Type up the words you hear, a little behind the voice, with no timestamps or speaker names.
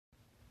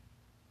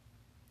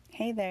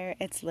Hey there,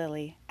 it's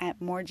Lily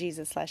at More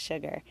Jesus Less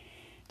Sugar.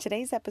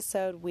 Today's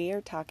episode, we are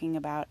talking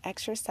about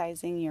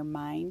exercising your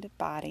mind,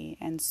 body,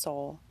 and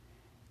soul.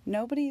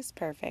 Nobody is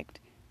perfect.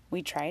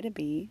 We try to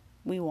be,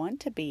 we want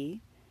to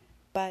be,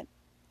 but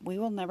we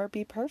will never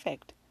be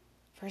perfect.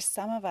 For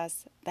some of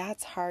us,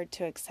 that's hard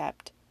to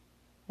accept.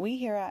 We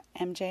here at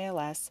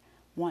MJLS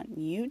want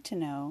you to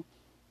know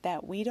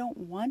that we don't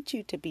want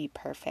you to be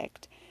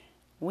perfect.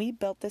 We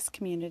built this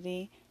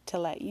community to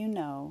let you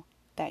know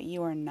that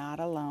you are not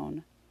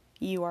alone.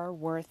 You are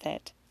worth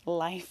it.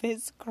 Life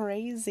is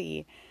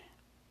crazy,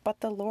 but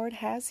the Lord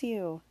has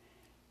you.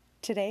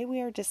 Today we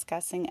are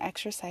discussing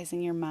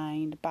exercising your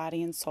mind,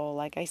 body, and soul,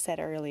 like I said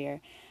earlier.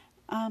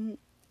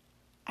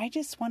 I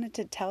just wanted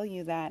to tell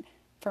you that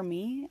for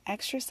me,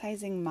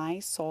 exercising my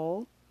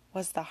soul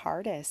was the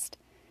hardest.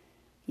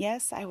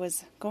 Yes, I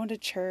was going to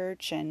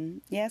church,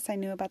 and yes, I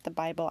knew about the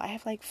Bible. I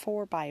have like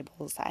 4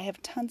 Bibles. I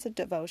have tons of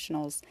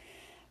devotionals,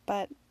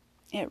 but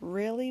it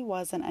really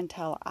wasn't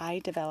until I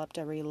developed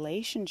a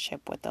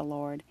relationship with the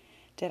Lord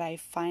did I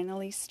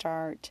finally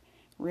start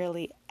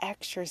really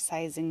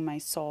exercising my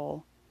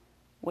soul,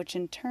 which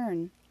in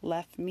turn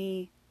left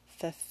me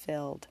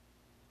fulfilled.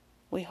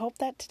 We hope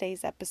that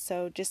today's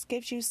episode just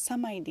gives you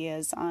some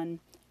ideas on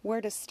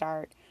where to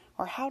start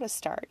or how to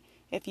start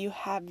if you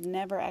have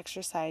never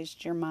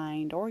exercised your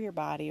mind or your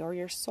body or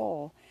your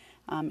soul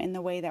in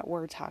the way that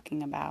we're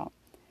talking about.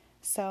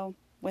 So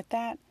with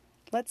that,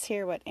 let's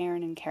hear what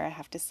Aaron and Kara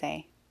have to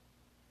say.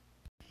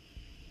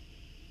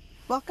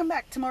 Welcome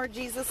back to More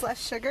Jesus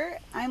Less Sugar.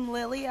 I'm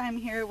Lily. I'm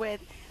here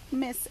with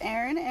Miss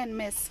Aaron and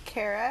Miss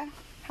Kara.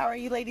 How are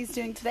you ladies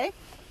doing today?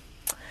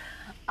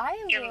 I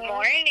am Good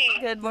morning.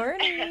 Good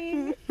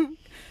morning.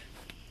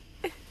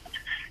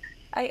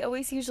 I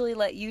always usually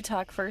let you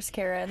talk first,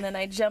 Kara, and then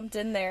I jumped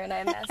in there and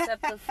I messed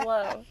up the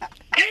flow.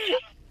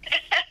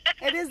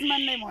 It is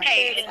Monday morning.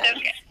 Hey, it's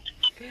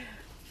okay.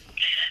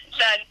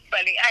 That's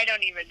funny. I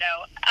don't even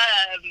know.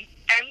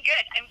 I'm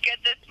good. I'm good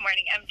this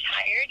morning. I'm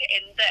tired,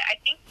 and I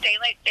think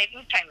daylight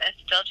savings time is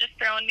still just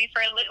throwing me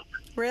for a loop.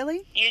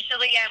 Really?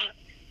 Usually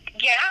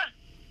yeah.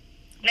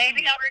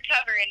 Maybe I'll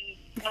recover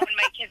when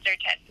my kids are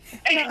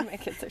 10. When my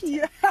kids are 10.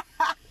 Yeah.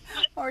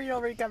 Or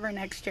you'll recover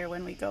next year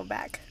when we go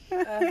back.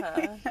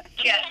 Uh-huh.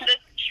 Yes,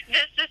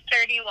 this is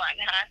 31,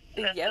 huh?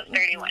 This Yep. is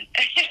 31.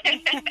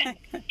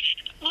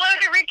 Low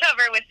to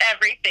recover with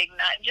everything,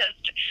 not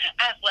just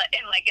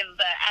in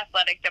the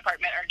athletic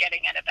department or getting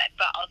out of bed,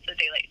 but also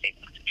daylight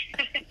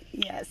savings.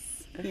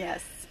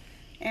 Yes.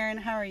 Aaron,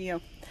 how are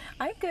you?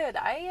 I'm good.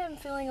 I am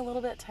feeling a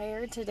little bit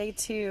tired today,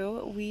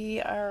 too.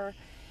 We are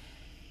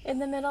in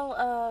the middle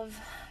of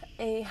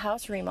a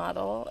house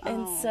remodel,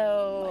 and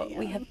so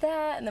we had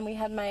that, and then we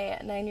had my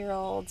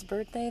 9-year-old's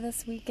birthday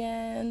this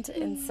weekend,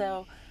 and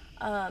so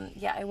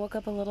I woke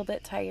up a little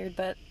bit tired,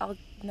 but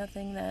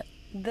nothing that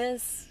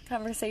this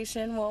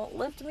conversation won't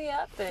lift me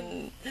up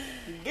and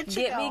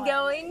get me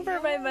going for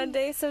my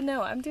Monday. So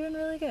no, I'm doing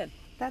really good.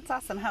 That's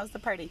awesome. How's the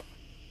party?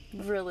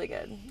 Really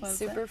good.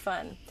 Super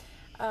fun.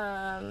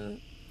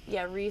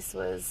 Reese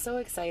was so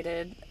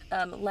excited.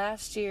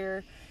 Last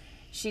year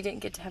she didn't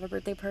get to have a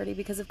birthday party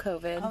because of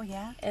COVID. Oh,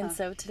 yeah? And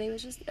so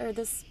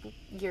this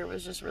year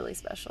was just really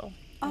special.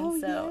 Oh,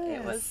 and so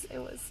yes.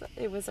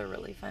 it was a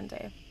really fun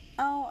day.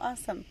 Oh,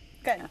 awesome.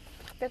 Good.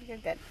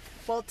 Good.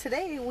 Well,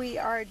 today we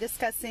are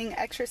discussing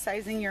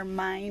exercising your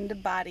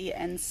mind, body,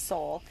 and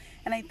soul.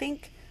 And I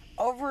think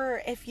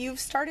if you've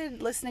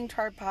started listening to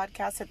our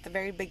podcast at the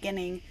very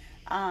beginning,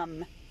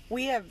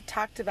 we have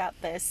talked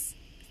about this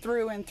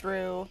through and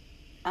through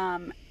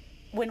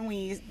when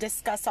we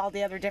discuss all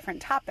the other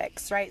different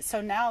topics, right?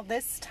 So now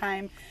this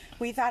time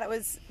we thought it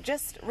was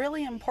just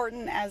really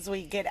important as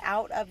we get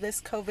out of this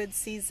COVID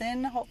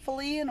season,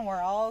 hopefully, and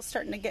we're all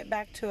starting to get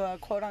back to a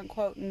quote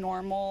unquote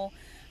normal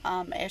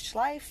ish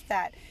life,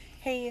 that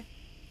hey,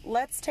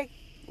 let's take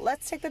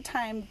the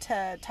time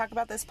to talk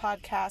about this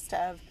podcast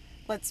of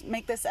let's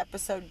make this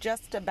episode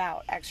just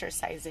about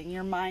exercising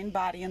your mind,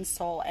 body, and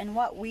soul, and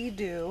what we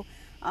do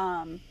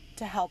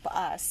to help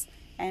us.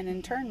 And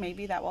in turn,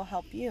 maybe that will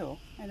help you.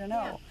 I don't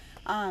know.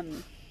 Yeah.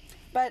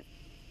 But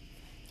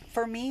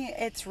for me,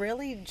 it's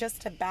really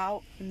just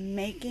about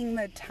making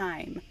the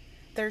time.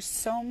 There's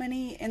so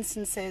many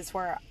instances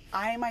where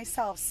I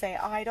myself say,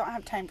 oh, I don't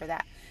have time for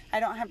that. I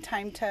don't have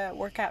time to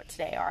work out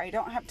today. Or I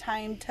don't have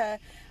time to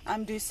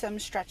do some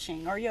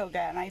stretching or yoga.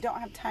 And I don't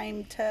have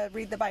time to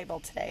read the Bible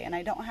today. And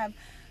I don't have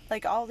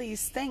like all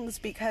these things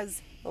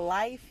because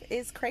life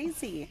is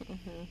crazy.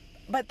 Mm-hmm.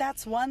 But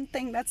that's one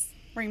thing that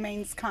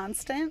remains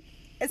constant,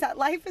 is that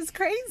life is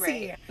crazy.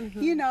 Right.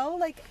 Mm-hmm. You know,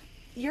 like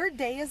your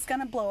day is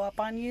going to blow up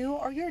on you,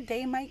 or your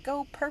day might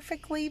go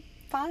perfectly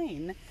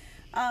fine.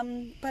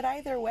 But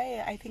either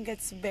way, I think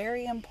it's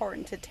very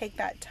important to take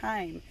that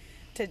time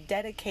to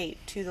dedicate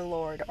to the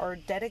Lord, or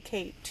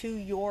dedicate to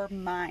your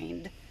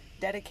mind,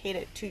 dedicate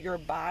it to your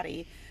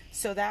body.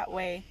 So that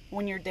way,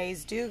 when your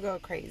days do go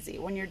crazy,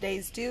 when your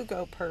days do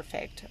go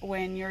perfect,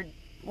 when you're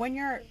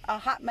a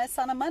hot mess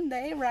on a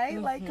Monday, right?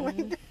 Mm-hmm. Like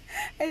when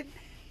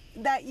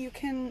that you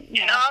can.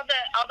 And all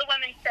the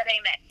women said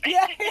amen.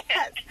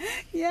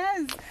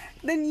 Yes.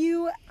 then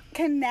you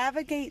can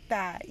navigate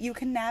that. You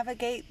can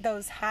navigate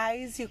those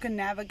highs. You can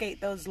navigate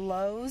those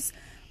lows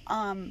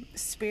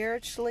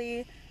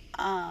spiritually.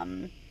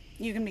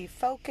 You can be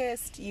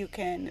focused. You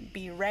can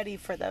be ready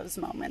for those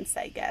moments,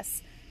 I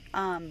guess.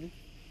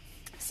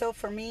 So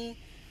for me,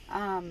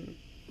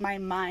 my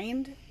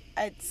mind,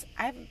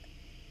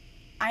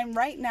 I'm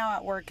right now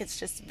at work. It's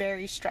just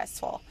very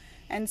stressful.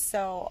 And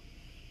so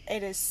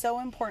it is so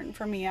important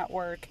for me at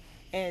work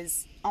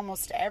is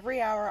almost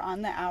every hour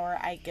on the hour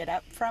I get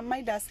up from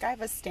my desk. I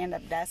have a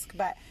stand-up desk,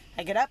 but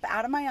I get up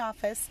out of my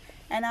office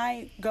and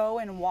I go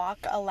and walk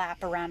a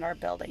lap around our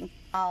building.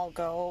 I'll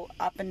go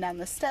up and down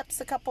the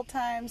steps a couple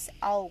times.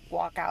 I'll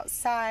walk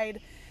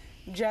outside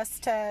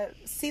just to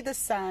see the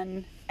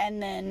sun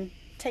and then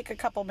take a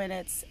couple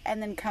minutes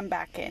and then come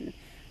back in.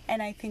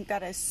 And I think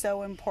that is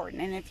so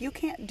important. And if you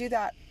can't do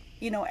that,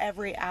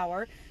 every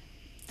hour,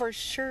 for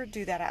sure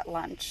do that at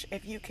lunch.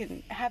 If you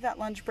can have that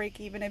lunch break,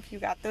 even if you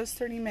got those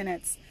 30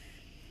 minutes,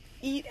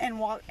 eat and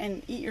walk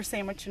and eat your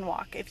sandwich and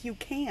walk if you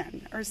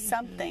can, or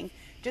something,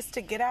 just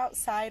to get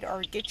outside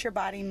or get your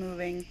body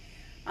moving.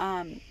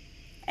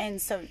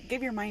 And so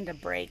give your mind a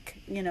break.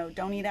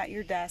 Don't eat at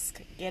your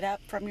desk. Get up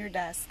from your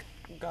desk,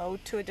 go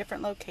to a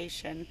different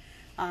location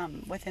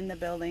within the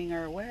building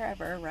or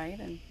wherever, right?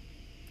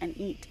 And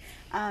eat.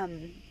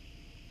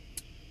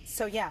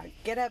 So yeah,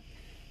 get up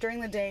during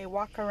the day,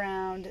 walk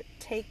around,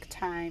 take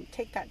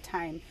that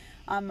time.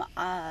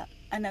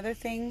 Another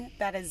thing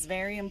that is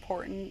very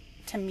important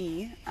to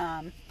me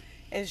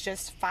is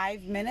just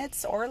 5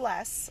 minutes or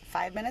less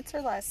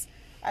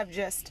of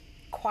just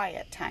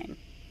quiet time.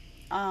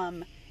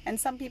 And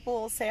some people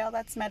will say, oh,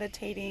 that's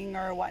meditating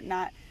or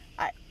whatnot.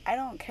 I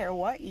don't care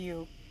what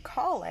you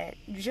call it,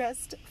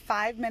 just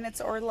 5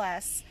 minutes or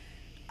less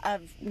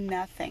of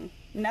nothing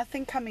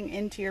coming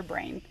into your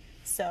brain.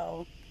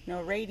 So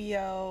no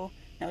radio,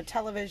 no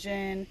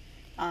television.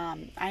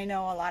 I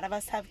know a lot of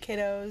us have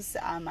kiddos.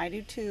 I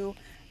do too.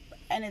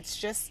 And it's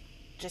just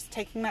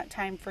taking that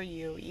time for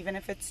you, even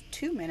if it's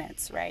 2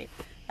 minutes, right,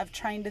 of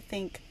trying to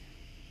think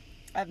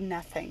of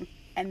nothing.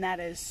 And that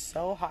is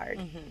so hard.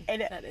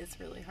 That is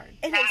really hard.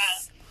 It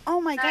is. Oh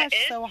my gosh,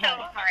 so hard.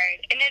 So hard.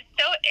 And it's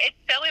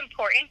so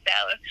important,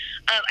 though.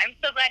 I'm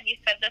so glad you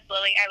said this,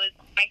 Lily.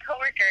 My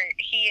coworker,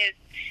 he is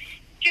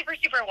super,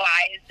 super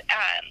wise.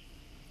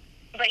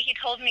 But he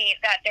told me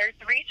that there's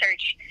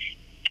research,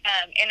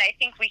 and I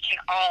think we can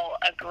all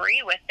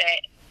agree with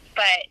it,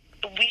 but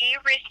we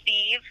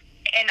receive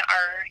and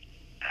are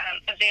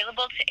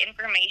available to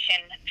information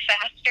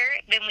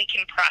faster than we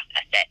can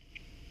process it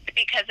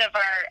because of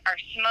our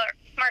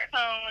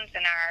smartphones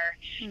and our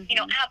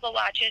Apple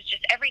Watches,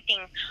 just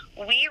everything.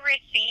 We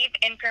receive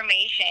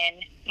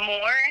information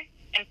more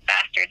and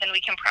faster than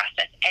we can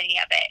process any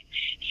of it.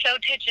 So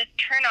to just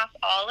turn off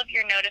all of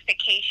your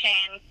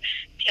notifications,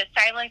 to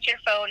silence your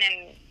phone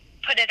and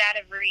put it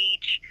out of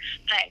reach,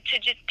 to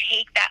just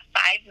take that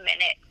 5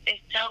 minutes is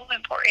so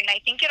important. I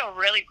think it'll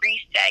really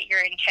reset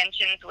your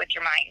intentions with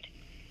your mind.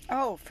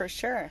 Oh, for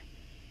sure.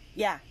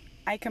 Yeah,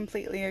 I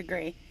completely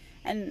agree.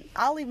 And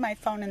I'll leave my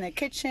phone in the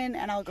kitchen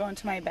and I'll go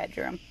into my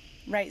bedroom,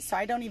 right? So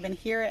I don't even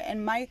hear it.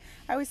 And I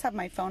always have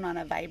my phone on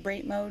a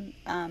vibrate mode,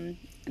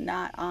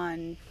 not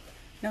on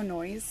no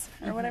noise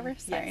or whatever.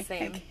 Sorry. Yeah,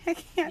 same. I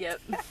can't.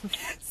 Yep.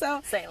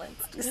 So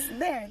silence.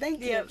 There,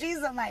 thank you. Yep.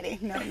 Jesus almighty.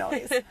 No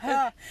noise.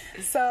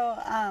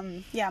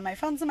 So, yeah, my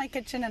phone's in my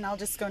kitchen and I'll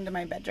just go into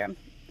my bedroom.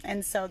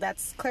 And so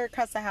that's clear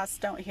across the house.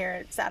 Don't hear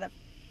it. It's out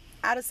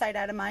of sight,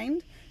 out of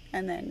mind.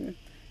 And then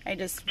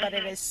but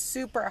it is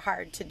super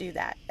hard to do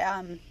that.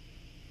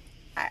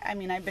 I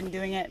mean, I've been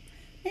doing it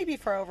maybe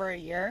for over a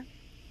year,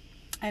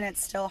 and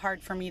it's still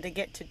hard for me to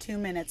get to 2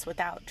 minutes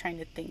without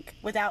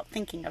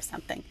thinking of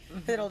something.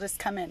 It'll just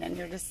come in,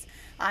 and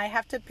I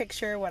have to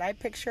picture, what I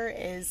picture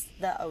is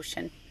the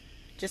ocean.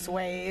 Just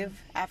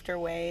wave after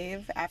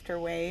wave after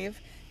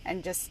wave,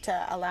 and just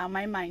to allow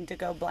my mind to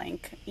go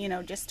blank,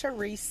 just to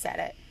reset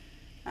it,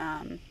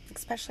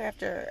 especially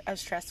after a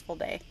stressful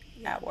day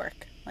at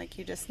work. Like,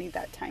 you just need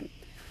that time.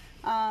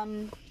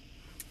 And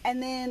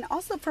then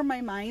also for my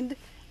mind,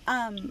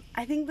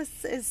 I think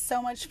this is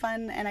so much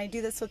fun, and I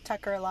do this with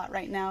Tucker a lot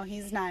right now.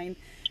 He's 9.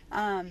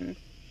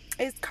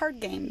 Is card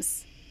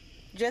games.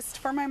 Just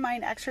for my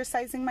mind,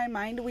 exercising my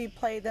mind, we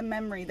play the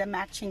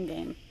matching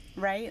game,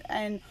 right?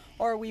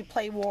 Or we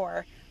play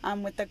war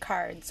with the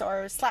cards,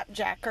 or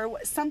slapjack, or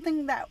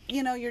something that,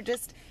 you're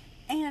just...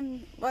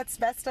 And what's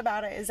best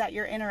about it is that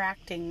you're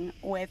interacting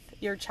with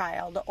your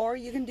child. Or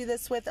you can do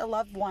this with a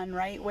loved one,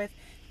 right? With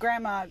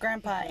grandma,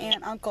 grandpa,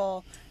 aunt,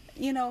 uncle,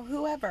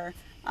 whoever.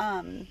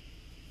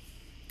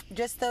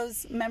 Just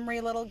those memory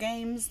little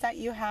games that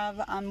you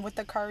have with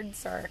the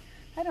cards, or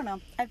I don't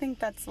know. I think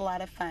that's a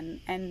lot of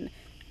fun. And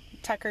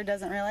Tucker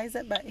doesn't realize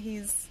it, but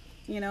he's,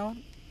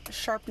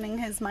 sharpening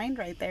his mind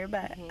right there.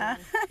 But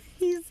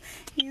he's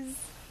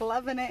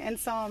loving it, and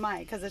so am I,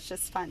 because it's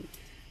just fun.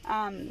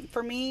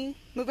 For me,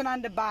 moving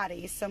on to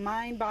body. So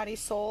mind, body,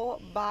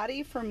 soul.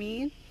 Body for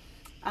me,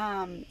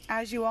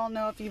 as you all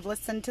know, if you've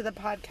listened to the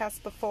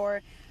podcast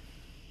before,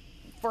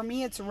 for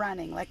me it's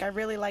running. Like, I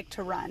really like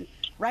to run.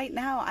 right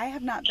now I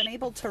have not been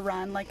able to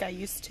run like I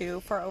used to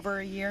for over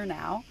a year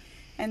now.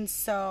 And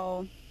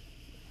so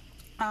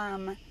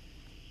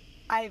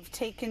I've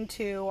taken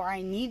to, or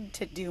I need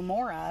to do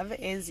more of,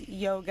 is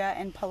yoga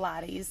and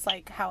Pilates,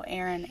 like how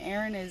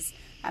Erin is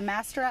a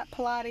master at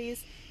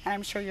Pilates, and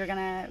I'm sure you're going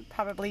to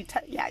probably,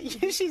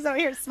 she's over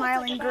here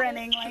smiling,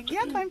 grinning, like,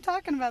 yep, I'm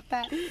talking about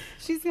that.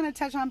 She's going to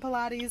touch on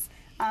Pilates,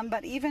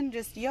 but even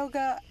just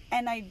yoga,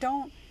 and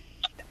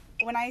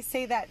when I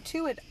say that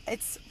too,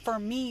 it's for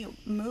me,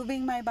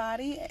 moving my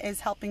body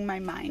is helping my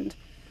mind,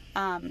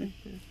 and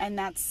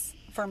that's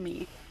for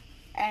me.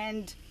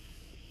 And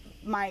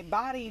my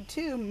body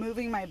too,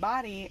 moving my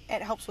body,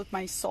 it helps with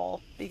my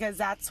soul, because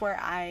that's where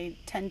I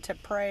tend to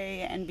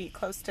pray and be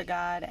close to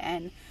God,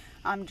 and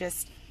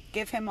just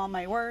give him all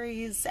my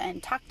worries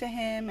and talk to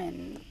him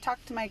and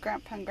talk to my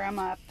grandpa and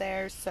grandma up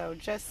there. So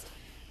just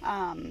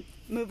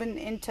moving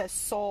into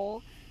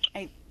soul,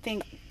 I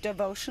think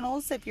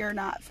devotionals, if you're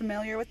not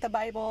familiar with the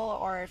Bible,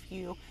 or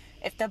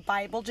if the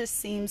Bible just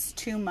seems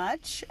too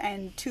much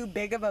and too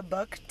big of a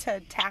book to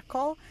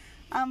tackle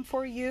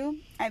for you,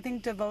 I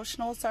think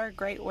devotionals are a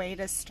great way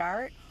to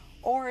start.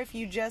 Or if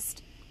you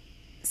just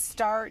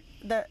start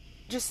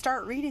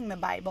reading the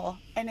Bible,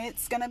 and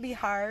it's going to be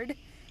hard,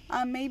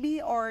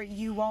 maybe, or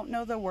you won't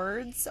know the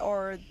words,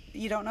 or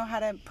you don't know how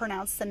to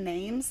pronounce the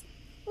names.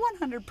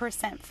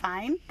 100%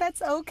 fine.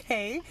 That's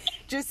okay.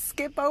 Just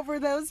skip over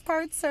those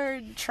parts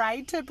or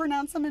try to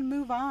pronounce them and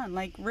move on.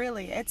 Like,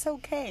 really, it's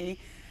okay.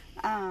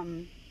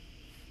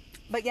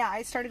 But yeah,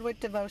 I started with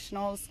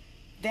devotionals.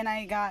 Then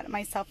I got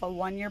myself a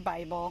 1-year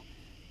Bible,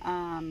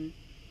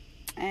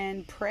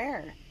 and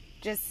prayer,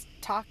 just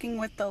talking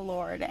with the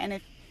Lord. And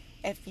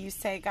if you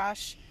say,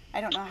 gosh,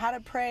 I don't know how to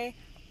pray,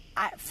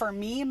 for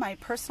me, my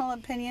personal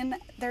opinion,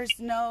 there's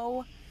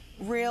no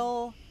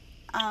real,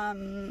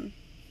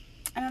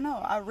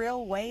 a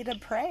real way to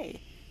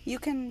pray. You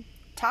can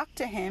talk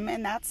to him,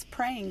 and that's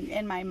praying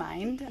in my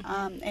mind,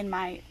 in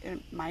my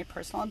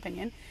personal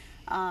opinion.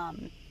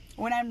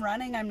 When I'm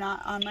running, I'm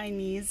not on my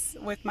knees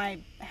with my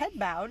head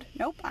bowed.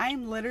 Nope,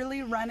 I'm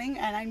literally running,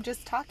 and I'm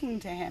just talking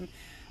to him.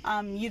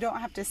 You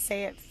don't have to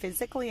say it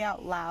physically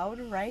out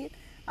loud, right?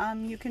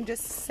 You can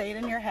just say it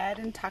in your head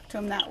and talk to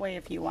him that way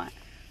if you want.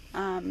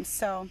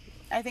 So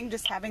I think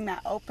just having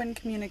that open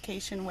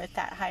communication with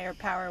that higher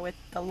power, with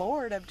the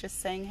Lord, of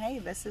just saying, hey,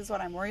 this is what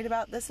I'm worried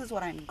about. This is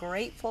what I'm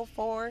grateful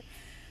for.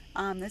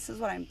 This is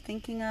what I'm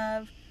thinking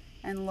of.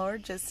 And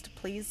Lord, just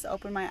please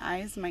open my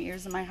eyes, my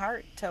ears, and my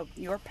heart to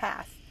your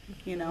path,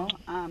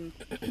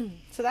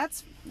 So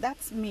that's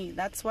me.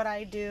 That's what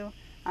I do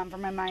for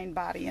my mind,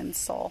 body, and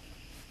soul.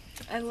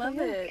 I love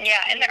it.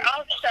 Yeah, and they're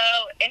all so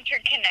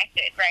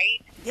interconnected, right?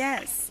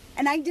 Yes.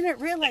 And I didn't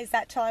realize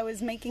that till I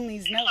was making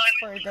these notes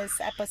for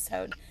this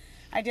episode.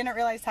 I didn't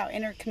realize how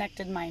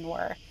interconnected mine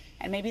were.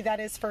 And maybe that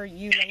is for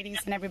you ladies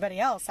and everybody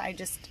else. I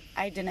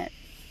didn't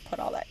put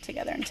all that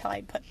together until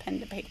I put pen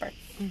to paper.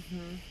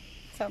 Mm-hmm.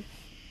 So,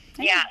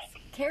 yeah.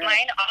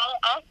 Mine,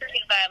 all 3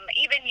 of them.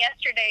 Even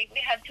yesterday, we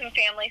had some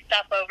family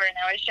stop over, and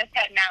I was just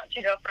heading out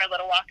to go for a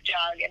little walk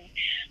jog, and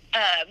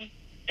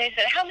they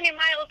said, how many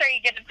miles are you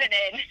going to put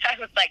in? I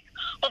was like,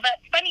 well,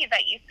 that's funny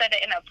that you said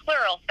it in a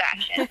plural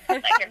fashion,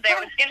 like if there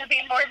was going to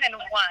be more than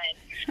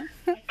one.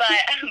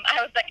 But I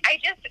was like, I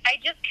just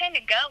kind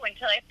of go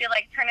until I feel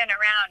like turning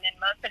around, and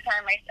most of the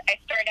time I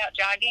start out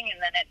jogging,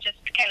 and then it just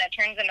kind of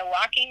turns into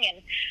walking,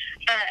 and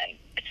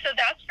so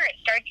that's where it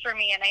starts for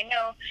me. And I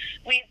know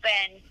we've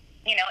been,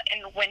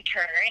 in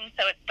winter, and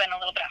so it's been a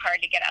little bit hard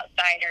to get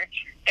outside, or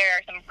there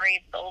are some brave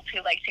souls who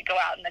like to go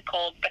out in the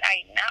cold, but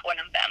I'm not one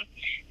of them.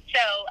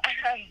 So,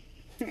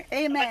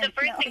 amen. But the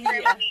first thing for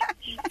me,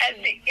 as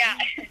it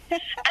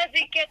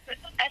gets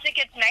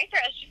nicer,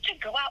 is just to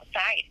go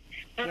outside,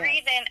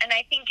 breathe in. And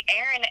I think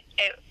Erin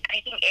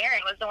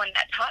was the one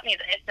that taught me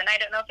this, and I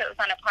don't know if it was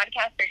on a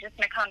podcast or just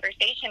in a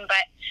conversation,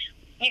 but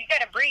you've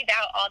got to breathe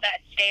out all that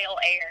stale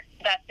air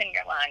that's in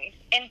your lungs.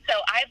 And so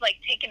I've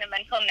taken a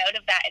mental note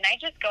of that, and I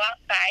just go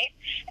outside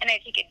and I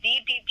take a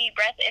deep, deep, deep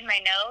breath in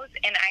my nose,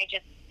 and I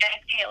just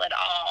exhale it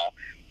all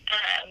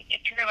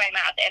through my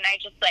mouth, and I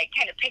just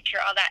kind of picture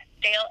all that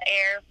stale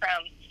air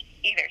from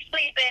either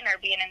sleeping or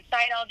being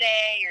inside all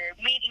day or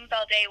meetings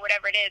all day,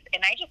 whatever it is,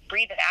 and I just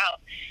breathe it out.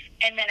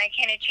 And then I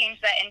kind of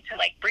change that into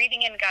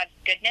breathing in God's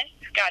goodness,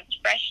 God's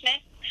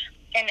freshness,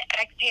 and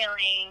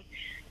exhaling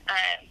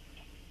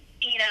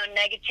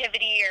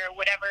negativity or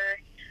whatever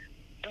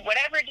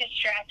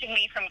distracted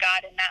me from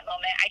God in that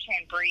moment. I try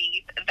and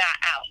breathe that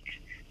out.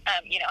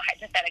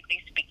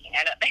 Hypothetically speaking,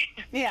 I don't think.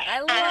 Yeah,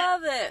 I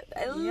love it.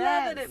 I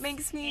love it. It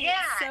makes me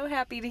so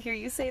happy to hear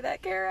you say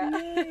that, Kara.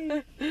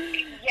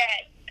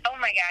 Yes. Oh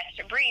my gosh,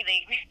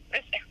 breathing.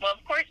 Well,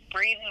 of course,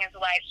 breathing is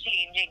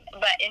life-changing,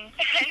 but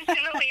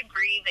intentionally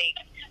breathing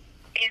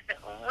is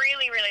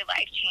really, really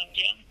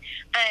life-changing.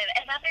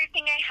 Another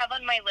thing I have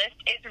on my list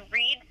is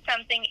read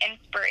something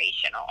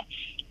inspirational.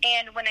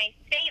 And when I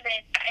say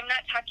this, I'm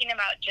not talking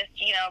about just,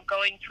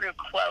 going through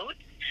quotes.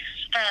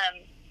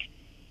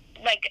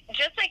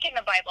 Just like in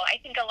the Bible, I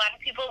think a lot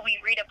of people, we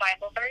read a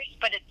Bible verse,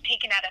 but it's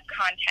taken out of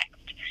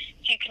context.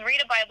 you can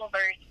read a Bible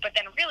verse, but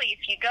then really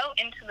if you go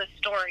into the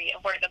story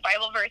of where the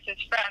Bible verse is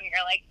from,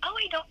 you're like, oh,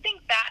 I don't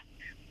think that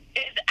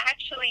is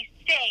actually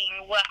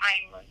saying what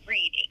I'm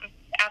reading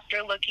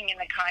after looking in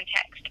the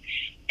context.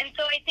 And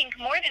so I think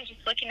more than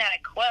just looking at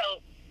a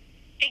quote,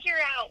 figure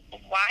out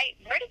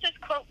where does this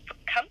quote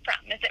come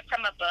from? Is it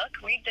from a book?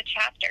 Read the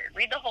chapter.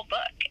 Read the whole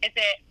book. Is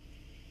it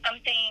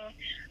something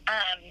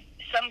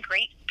some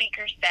great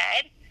speaker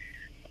said?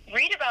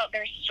 Read about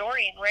their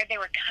story and where they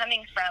were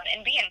coming from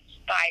and be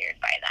inspired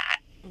by that.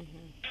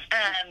 Mm-hmm.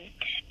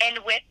 And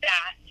with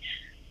that,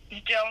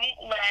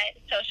 don't let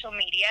social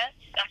media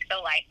suck the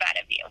life out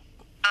of you.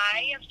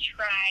 I have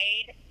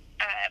tried,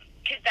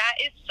 because that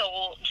is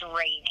soul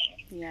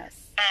draining.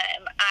 Yes.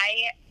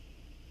 I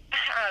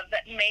have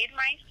made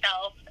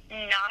myself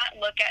not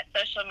look at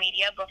social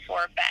media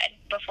before bed,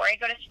 before I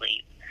go to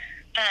sleep.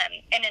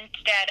 And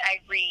instead I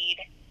read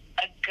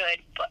a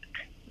good book.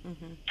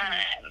 Mm-hmm.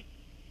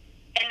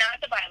 And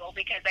not the Bible,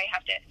 because I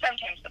have to,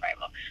 sometimes the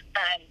Bible,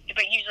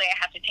 but usually I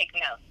have to take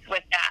notes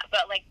with that.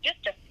 But like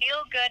just a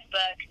feel-good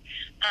book,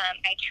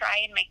 I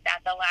try and make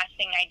that the last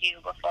thing I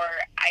do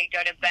before I go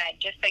to bed,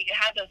 just so you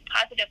have those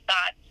positive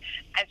thoughts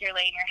as you're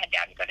laying your head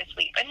down to go to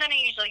sleep. And then I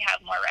usually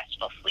have more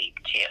restful sleep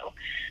too,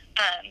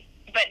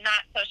 but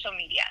not social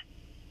media,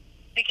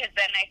 because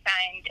then I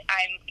find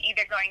I'm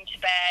either going to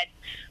bed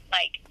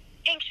like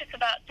anxious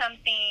about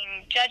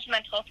something,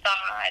 judgmental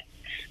thoughts,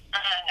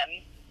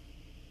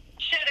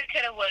 shoulda,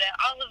 coulda, woulda,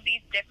 all of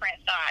these different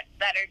thoughts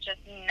that are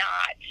just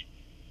not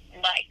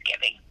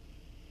life-giving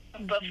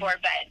before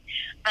bed.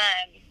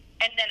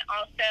 And then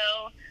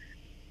also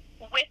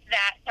with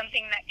that,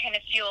 something that kind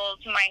of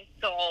fuels my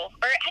soul,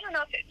 or I don't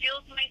know if it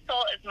fuels my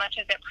soul as much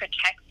as it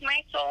protects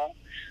my soul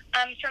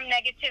from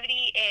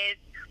negativity, is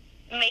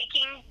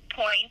making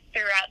points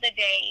throughout the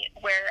day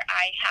where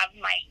I have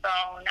my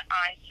phone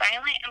on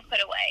silent and put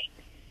away.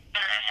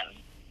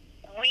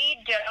 We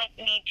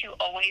don't need to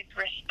always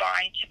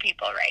respond to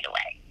people right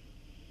away.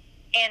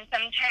 And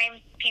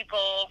sometimes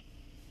people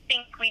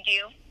think we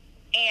do,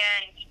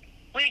 and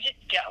we just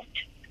don't.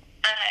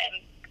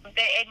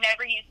 It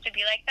never used to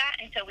be like that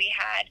until we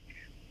had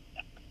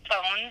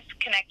phones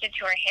connected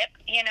to our hip,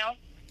 you know?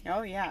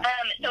 Oh, yeah.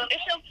 So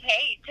it's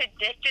okay to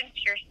distance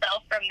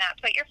yourself from that.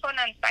 Put your phone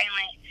on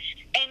silent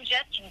and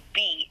just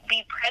be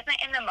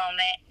present in the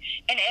moment,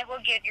 and it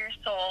will give your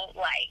soul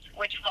life,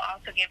 which will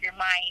also give your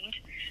mind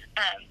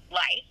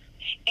life,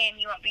 and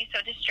you won't be so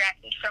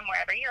distracted from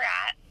wherever you're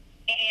at.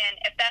 And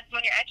if that's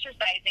when you're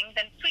exercising,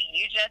 then sweet,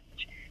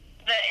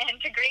 the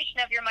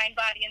integration of your mind,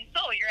 body, and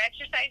soul, you're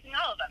exercising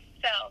all of them.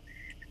 So,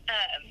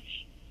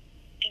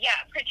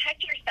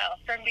 protect yourself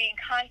from being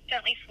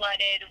constantly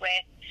flooded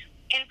with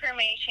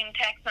information,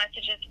 text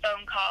messages,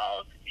 phone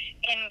calls,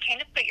 and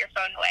kind of put your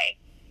phone away.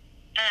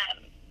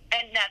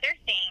 Another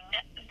thing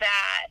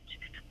that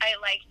I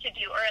like to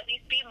do, or at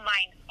least be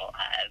mindful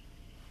of,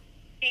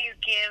 to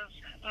give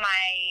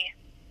my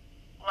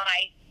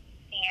life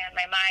and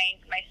my mind,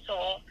 my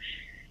soul,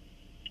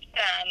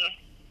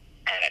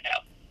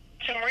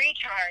 some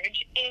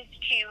recharge, is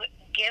to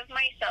give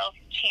myself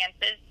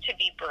chances to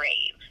be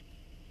brave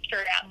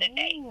throughout the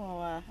day.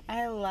 Oh,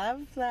 I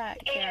love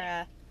that,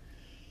 Kara.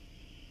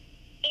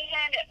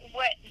 And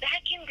what that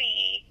can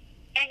be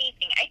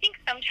anything. I think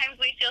sometimes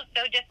we feel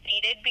so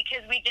defeated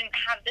because we didn't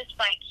have this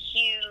like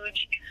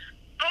huge,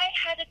 I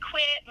had to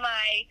quit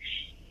my,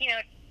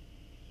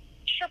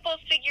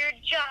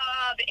 triple-figured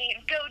job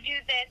and go do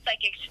this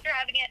like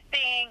extravagant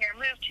thing or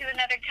move to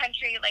another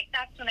country. Like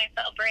that's when I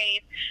felt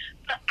brave.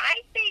 But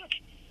I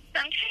think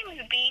sometimes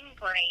being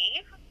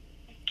brave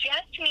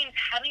just means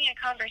having a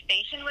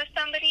conversation with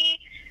somebody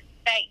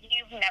that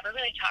you've never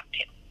really talked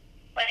to.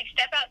 Like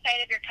step outside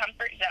of your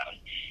comfort zone,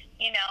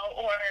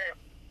 or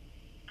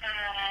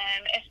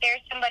if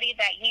there's somebody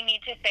that you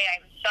need to say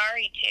I'm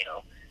sorry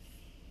to,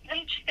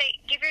 then just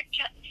give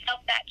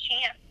yourself that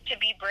chance to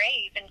be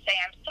brave and say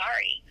I'm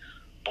sorry.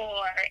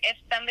 Or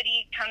if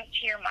somebody comes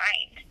to your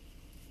mind,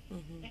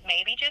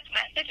 maybe just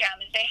message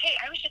them and say, hey,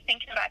 I was just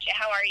thinking about you.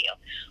 How are you?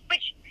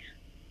 Which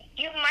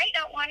you might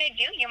not want to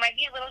do. You might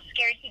be a little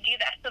scared to do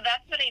that. So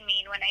that's what I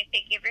mean when I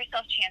say give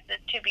yourself chances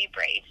to be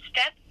brave.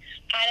 Step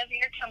out of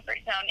your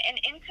comfort zone and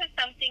into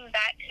something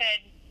that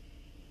could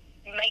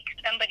make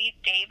somebody's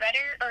day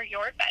better or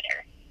your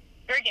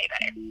day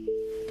better.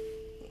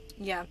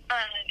 Yeah.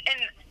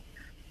 And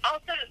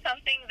also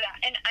something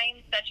that, and I'm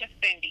such a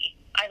foodie.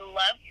 I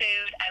love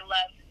food. I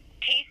love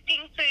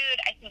tasting food.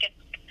 I think it's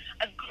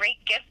a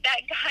great gift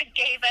that God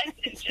gave us.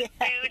 It's just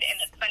food. And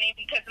it's funny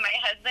because my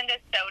husband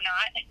is so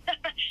not.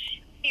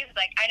 He's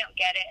like, I don't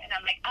get it. And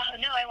I'm like, oh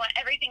no, I want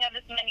everything on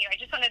this menu. I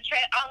just want to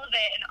try all of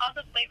it and all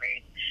the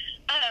flavors.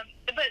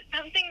 But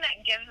something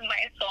that gives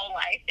my soul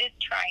life is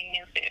trying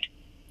new food.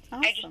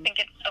 Awesome. I just think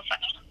it's so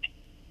fun.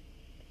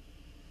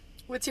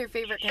 What's your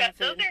favorite kind of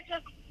food? Those are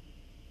just,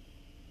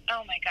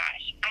 oh my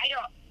gosh. I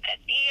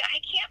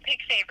can't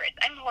pick favorites.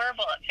 I'm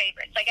horrible at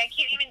favorites. Like I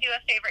can't even do a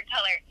favorite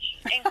color.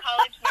 In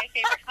college, my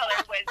favorite color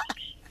was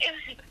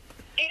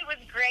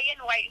gray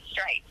and white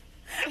stripes.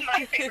 It was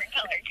my favorite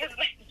color because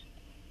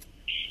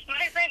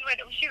my friend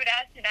would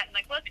ask me that and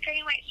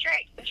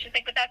stripes. And she's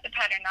like, but that's a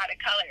pattern, not a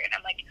color. And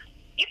I'm like,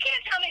 you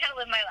can't tell me how to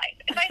live my life.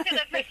 If I say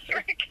that's my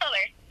favorite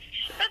color,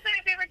 that's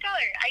my favorite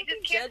color. I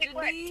just can't pick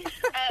one.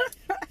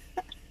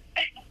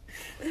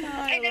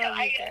 I know.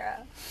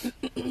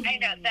 I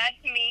know. That's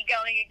me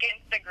going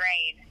against the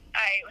grain.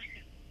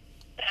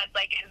 That's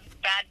like as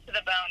bad to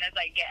the bone as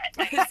I get.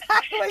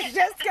 I was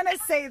just gonna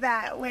say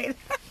that. Wait.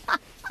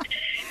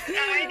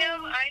 I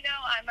know.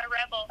 I'm a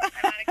rebel. I'm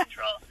out of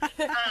control.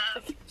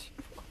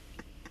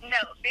 No,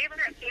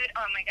 favorite food.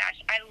 Oh my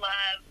gosh, I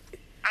love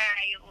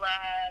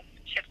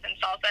chips and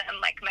salsa and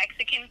like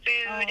Mexican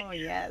food. Oh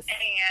yes.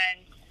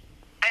 And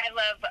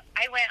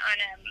I went on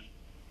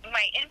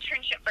my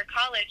internship for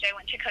college. I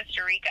went to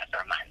Costa Rica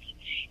for a month,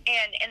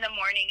 and in the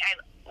morning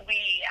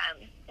we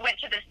went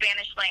to the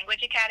Spanish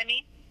language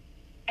academy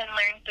and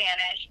learned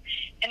Spanish,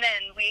 and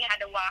then we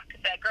had to walk,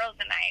 the girls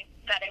and I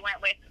that I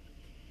went with,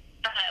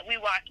 we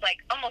walked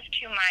like almost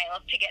 2 miles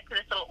to get to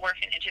this little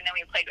orphanage, and then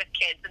we played with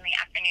kids in the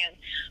afternoon.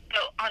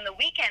 But on the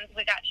weekends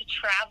we got to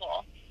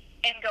travel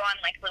and go on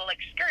like little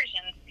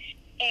excursions,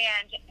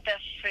 and the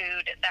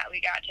food that we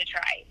got to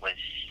try was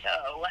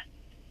so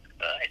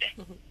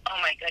good. Oh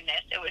my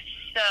goodness, it was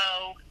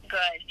so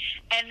good.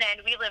 And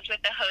then we lived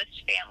with the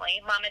host family,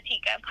 Mama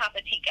Tika,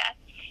 Papa Tika,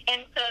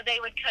 and so they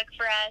would cook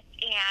for us,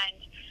 and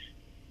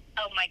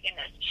oh my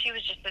goodness, she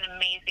was just an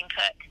amazing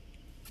cook.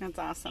 That's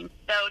awesome.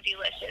 So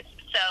delicious.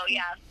 So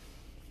yeah,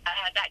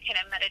 that kind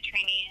of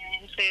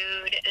Mediterranean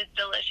food is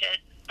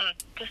delicious.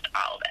 Just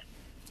all of it.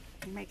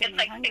 You're making it's me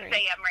like hungry. 6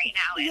 a.m. right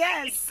now, and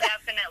yes. I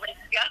can definitely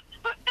go.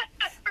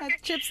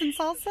 That's chips and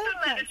salsa? Some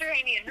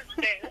Mediterranean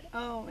food.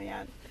 Oh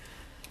man.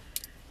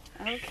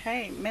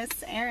 Okay,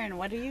 Miss Erin,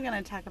 what are you going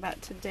to talk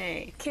about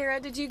today?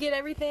 Kara, did you get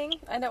everything?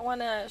 I don't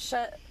want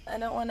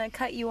to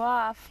cut you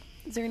off.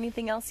 Is there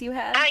anything else you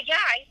had? Yeah,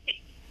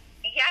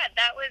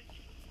 that was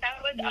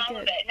all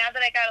of it. Now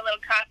that I got a little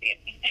coffee,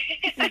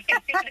 I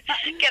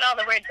can get all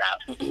the words out.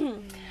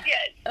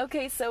 Yes.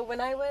 Okay, so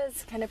when I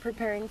was kind of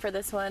preparing for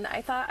this one,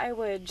 I thought I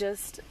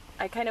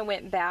kind of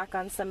went back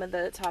on some of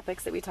the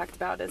topics that we talked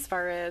about as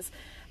far as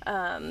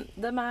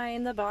the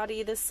mind, the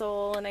body, the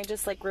soul, and I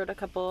just like wrote a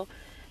couple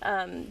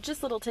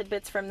just little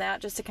tidbits from that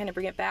just to kind of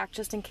bring it back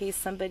just in case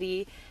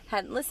somebody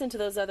hadn't listened to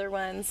those other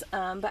ones.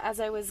 But as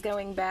I was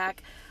going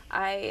back,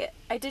 I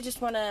did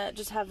just want to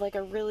just have like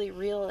a really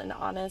real and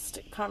honest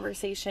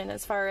conversation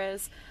as far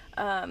as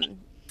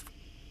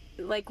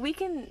like we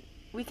can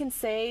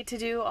say to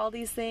do all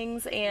these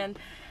things, and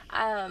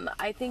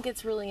I think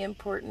it's really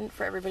important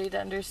for everybody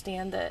to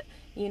understand that,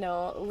 you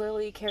know,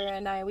 Lily, Kara,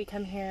 and I, we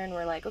come here and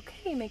we're like,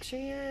 okay, make sure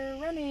you're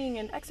running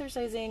and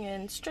exercising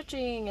and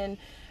stretching and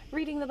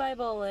reading the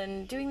Bible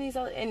and doing these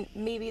all, and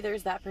maybe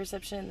there's that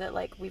perception that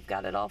like we've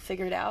got it all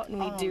figured out and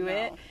we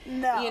it,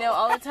 you know,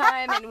 all the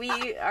time, and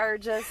we are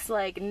just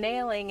like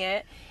nailing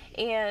it.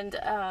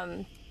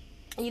 And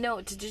you know,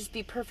 to just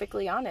be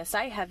perfectly honest,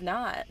 I have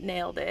not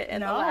nailed it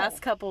in the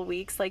last couple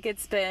weeks. Like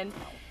it's been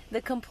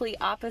the complete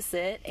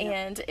opposite,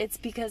 and it's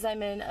because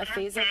I'm in a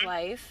phase of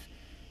life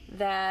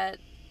that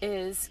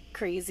is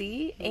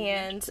crazy,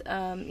 and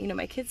you know,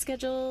 my kids'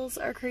 schedules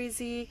are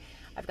crazy.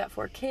 I've got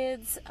 4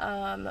 kids.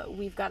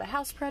 We've got a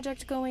house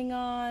project going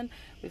on.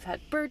 We've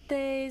had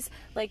birthdays.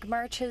 Like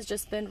March has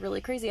just been really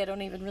crazy. I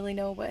don't even really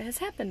know what has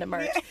happened to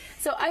March.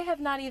 So I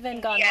have not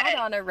even gone out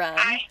on a run.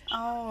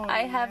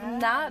 I have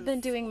not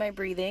been doing my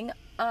breathing.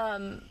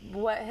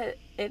 What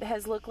it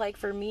has looked like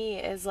for me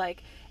is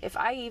like if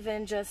I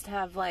even just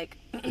have like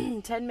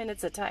 10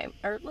 minutes a time,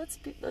 or let's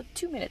be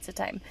 2 minutes a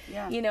time,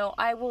 you know,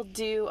 I will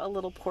do a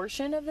little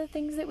portion of the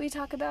things that we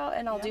talk about,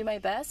 and I'll do my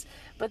best.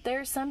 But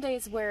there's some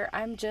days where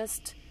I'm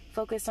just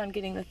focused on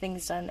getting the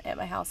things done at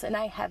my house, and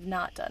I have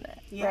not done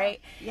it, right?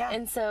 Yeah.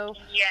 And so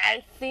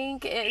I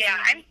think it's... Yeah,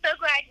 I'm so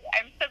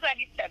glad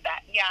you said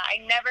that. Yeah,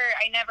 I never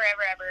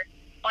ever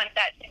want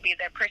that to be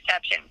the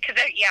perception, because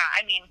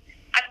I mean,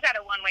 I've got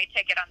a one-way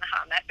ticket on the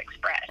Hot Mess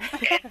Express.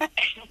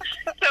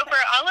 So for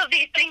all of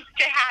these things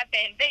to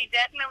happen, they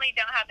definitely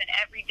don't happen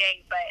every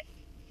day,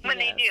 but when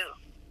they do,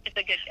 it's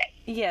a good day.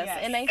 Yes.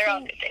 And I They're all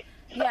think, good days.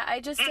 yeah,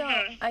 I just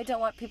don't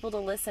want people to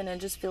listen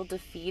and just feel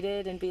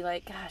defeated and be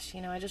like, gosh,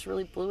 you know, I just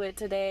really blew it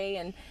today,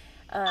 and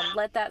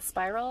let that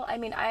spiral. I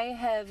mean, I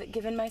have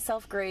given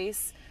myself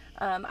grace.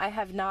 I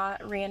have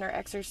not ran or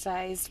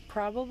exercised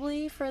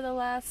probably for the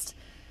last,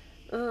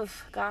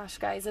 gosh,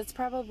 guys, it's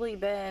probably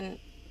been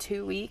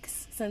 2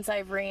 weeks since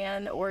I've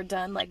ran or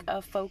done like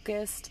a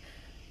focused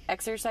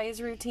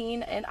exercise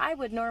routine. And I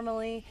would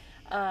normally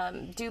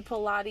do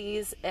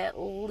Pilates at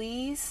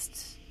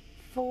least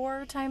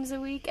 4 times a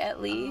week at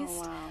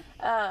least.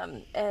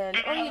 Or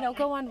you know,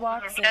 go on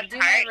walks and do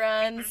my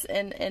runs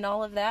and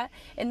all of that,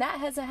 and that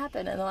hasn't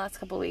happened in the last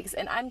couple of weeks.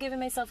 And I'm giving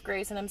myself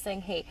grace, and I'm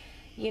saying, hey,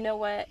 you know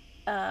what,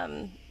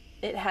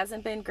 it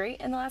hasn't been great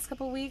in the last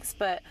couple of weeks,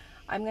 but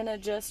I'm gonna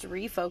just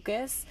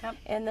refocus.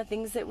 And the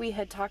things that we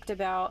had talked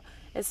about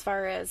as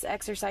far as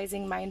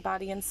exercising mind,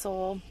 body, and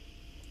soul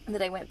that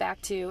I went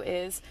back to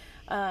is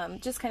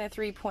just kind of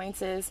 3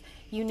 points is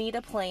you need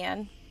a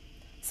plan.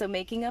 So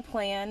making a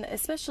plan,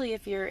 especially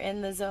if you're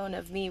in the zone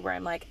of me where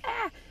I'm like,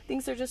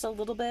 things are just a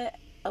little bit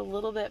a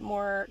little bit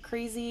more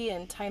crazy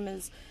and time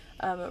is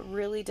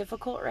really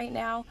difficult right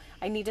now,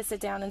 I need to sit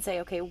down and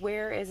say, okay,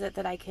 where is it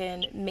that I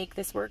can make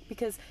this work?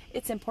 Because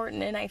it's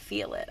important and I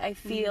feel it. I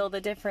feel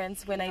the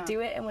difference when I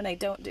do it and when I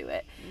don't do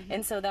it.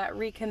 And so that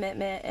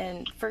recommitment,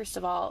 and first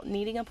of all,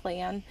 needing a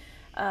plan,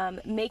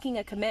 making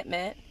a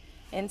commitment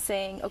and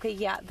saying, okay,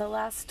 yeah, the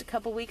last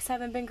couple weeks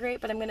haven't been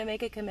great, but I'm going to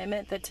make a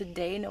commitment that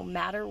today, no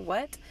matter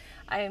what,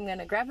 I am going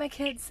to grab my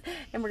kids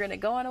and we're going to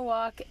go on a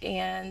walk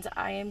and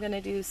I am going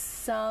to do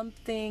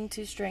something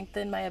to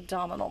strengthen my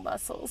abdominal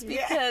muscles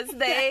because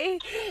they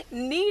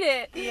need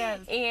it.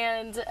 Yes.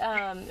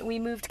 And we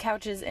moved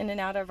couches in and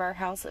out of our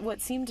house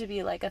what seemed to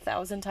be like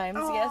 1,000 times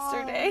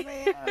yesterday.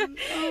 Man.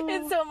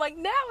 And so I'm like,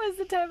 now is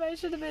the time I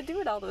should have been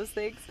doing all those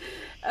things.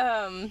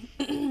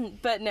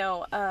 But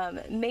no,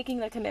 making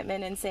the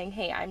commitment and saying,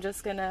 hey, I'm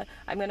going to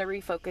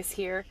refocus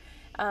here.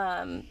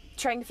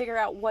 Trying to figure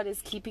out what is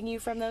keeping you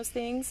from those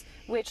things,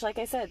 which, like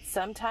I said,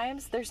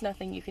 sometimes there's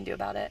nothing you can do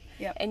about it.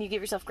 Yep. And you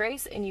give yourself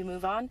grace and you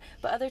move on.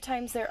 But other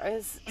times there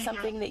is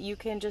something that you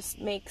can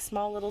just make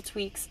small little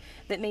tweaks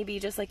that maybe,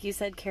 just like you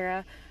said,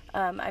 Kara,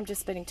 I'm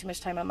just spending too much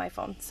time on my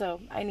phone.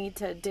 So I need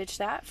to ditch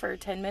that for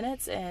 10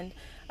 minutes and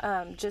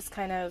just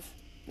kind of,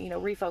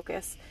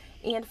 refocus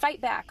and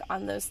fight back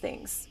on those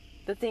things,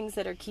 the things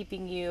that are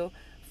keeping you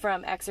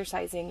from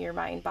exercising your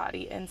mind,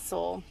 body, and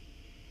soul.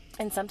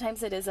 And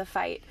sometimes it is a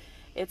fight.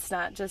 It's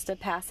not just a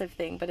passive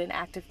thing, but an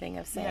active thing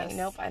of saying,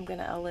 nope, I'm going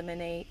to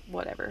eliminate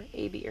whatever,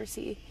 A, B, or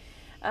C.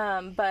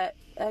 But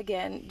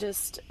again,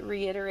 just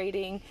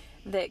reiterating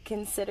that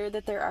consider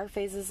that there are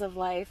phases of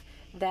life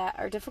that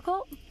are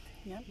difficult.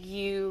 Yep.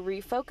 You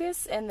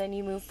refocus and then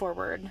you move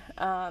forward.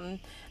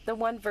 The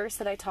one verse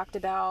that I talked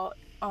about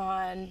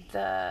on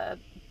the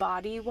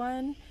body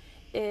one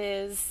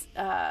is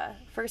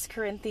 1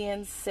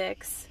 Corinthians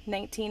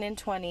 6:19 and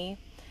 20.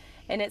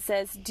 And it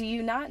says, do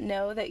you not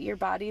know that your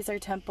bodies are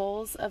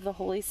temples of the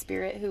Holy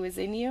Spirit who is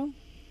in you,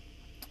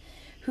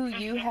 who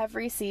you have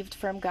received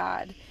from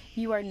God?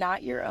 You are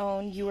not your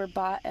own. You were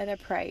bought at a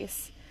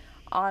price.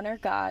 Honor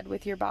God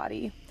with your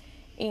body.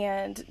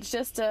 And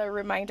just a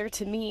reminder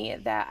to me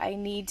that I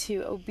need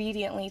to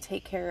obediently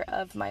take care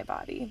of my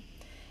body.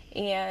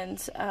 And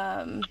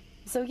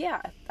so,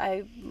 yeah,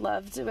 I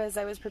loved as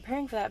I was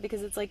preparing for that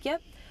because it's like,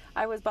 yep,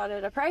 I was bought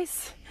at a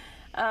price.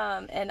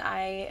 And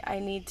I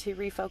need to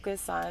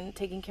refocus on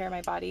taking care of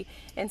my body.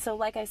 And so,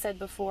 like I said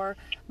before,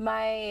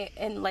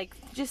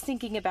 just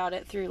thinking about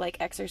it through like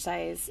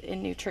exercise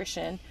and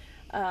nutrition,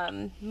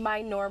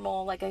 my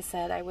normal, like I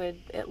said, I would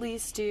at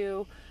least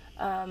do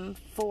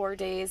 4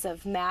 days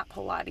of mat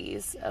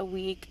Pilates a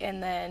week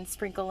and then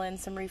sprinkle in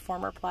some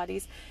reformer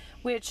Pilates,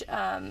 which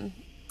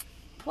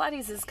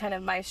Pilates is kind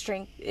of my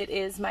strength. It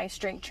is my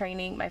strength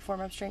training, my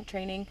form of strength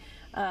training.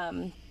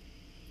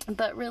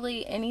 But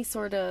really any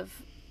sort of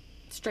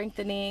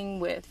strengthening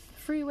with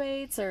free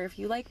weights, or if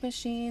you like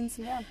machines,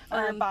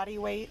 or body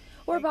weight,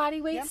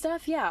 body weight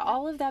stuff,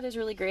 all of that is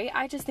really great.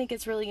 I just think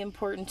it's really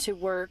important to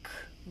work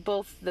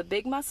both the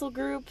big muscle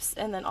groups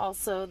and then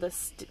also the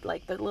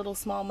little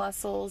small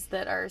muscles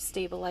that are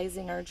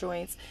stabilizing our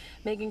joints,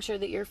 making sure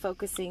that you're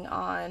focusing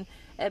on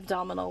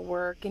abdominal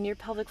work and your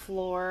pelvic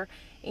floor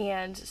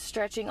and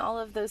stretching, all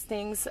of those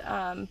things.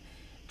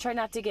 Try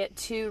not to get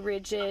too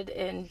rigid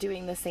and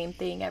doing the same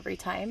thing every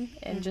time,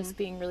 and just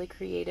being really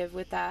creative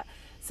with that.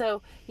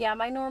 So,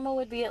 my normal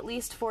would be at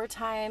least 4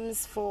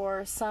 times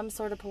for some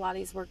sort of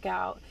Pilates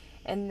workout,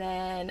 and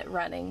then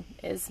running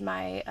is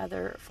my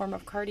other form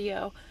of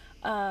cardio.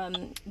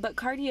 But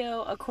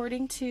cardio,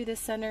 according to the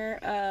Center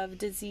of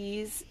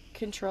Disease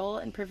Control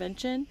and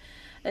Prevention,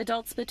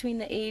 adults between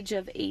the age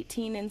of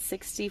 18 and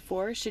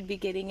 64 should be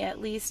getting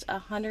at least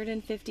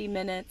 150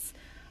 minutes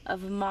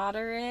of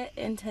moderate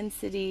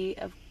intensity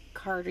of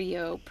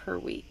cardio per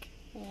week.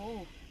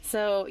 Oh.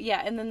 So,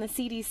 and then the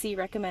CDC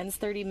recommends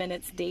 30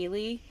 minutes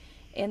daily,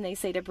 and they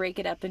say to break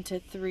it up into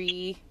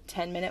 3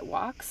 10-minute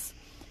walks.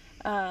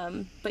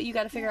 But you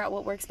got to figure out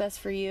what works best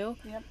for you.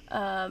 Yep.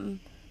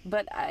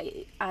 But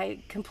I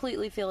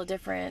completely feel a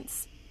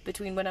difference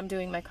between when I'm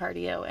doing my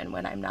cardio and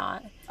when I'm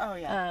not. Oh,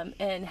 yeah.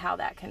 And how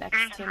that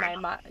connects to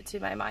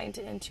my mind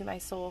and to my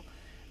soul.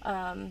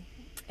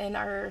 And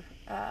our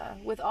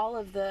with all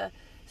of the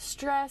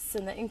stress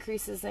and the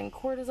increases in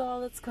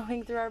cortisol that's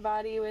going through our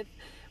body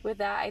with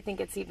that, I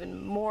think it's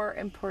even more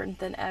important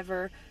than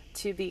ever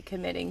to be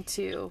committing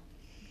to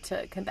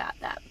combat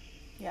that.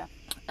 Yeah.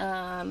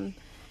 And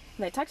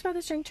I talked about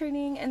the strength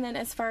training, and then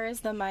as far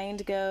as the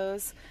mind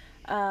goes,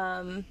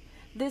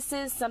 this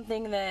is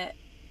something that,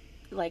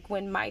 like,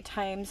 when my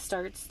time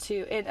starts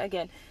to, and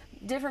again,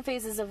 different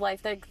phases of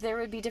life, there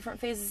would be different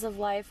phases of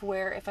life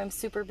where if I'm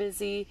super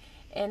busy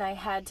and I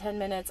had 10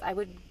 minutes, I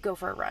would go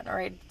for a run,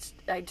 or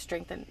I'd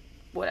strengthen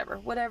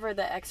whatever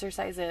the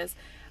exercise is.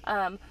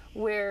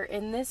 Where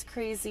in this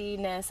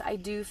craziness, I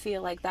do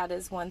feel like that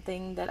is one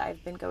thing that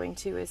I've been going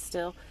to is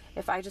still,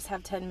 if I just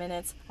have 10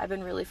 minutes, I've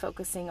been really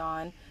focusing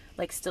on,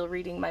 like, still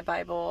reading my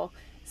Bible,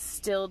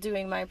 still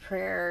doing my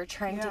prayer,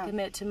 trying to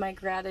commit to my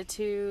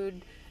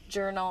gratitude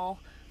journal.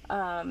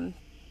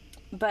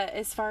 But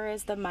as far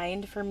as the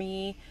mind for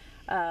me,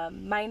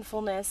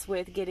 mindfulness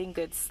with getting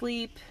good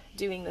sleep,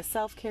 doing the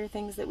self-care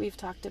things that we've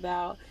talked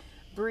about.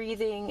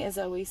 Breathing is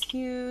always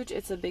huge.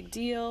 It's a big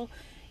deal.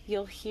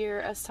 You'll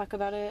hear us talk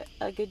about it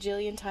a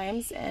gajillion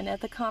times. And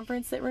at the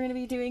conference that we're going to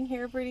be doing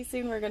here pretty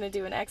soon, we're going to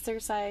do an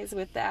exercise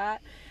with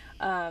that.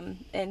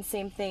 And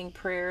same thing,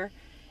 prayer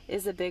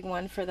is a big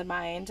one for the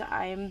mind.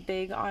 I'm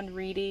big on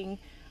reading.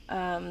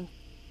 For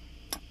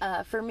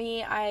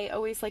me, I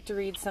always like to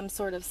read some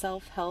sort of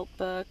self-help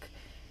book.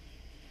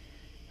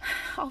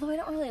 Although I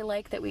don't really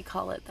like that we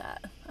call it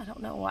that. I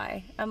don't know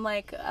why. I'm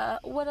like, I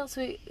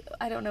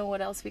don't know what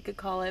else we could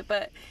call it,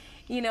 but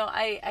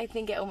I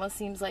think it almost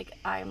seems like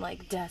I'm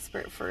like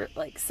desperate for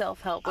like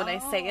self-help when I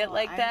say it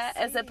like that,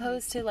 as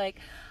opposed to like,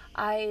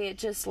 I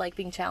just like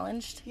being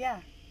challenged. Yeah.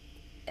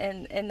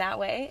 In that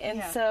way.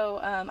 And so,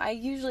 I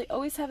usually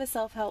always have a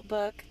self-help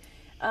book,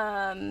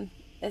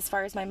 as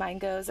far as my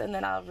mind goes, and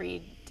then I'll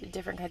read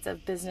different kinds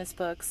of business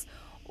books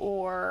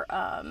or,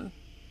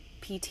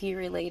 PT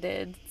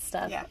related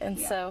stuff.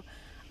 So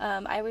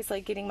I always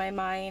like getting my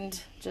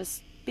mind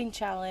just being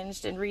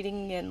challenged and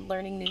reading and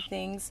learning new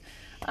things.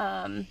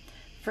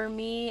 For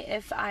me,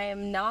 if I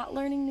am not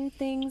learning new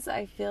things,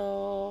 I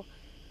feel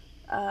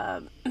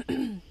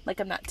like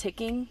I'm not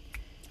ticking.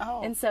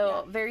 And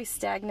so very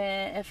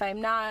stagnant. If I'm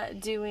not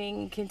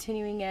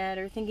continuing ed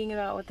or thinking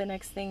about what the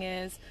next thing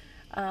is,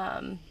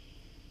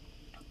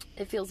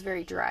 it feels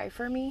very dry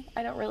for me.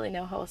 I don't really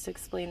know how else to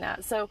explain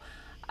that. So,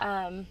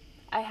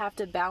 I have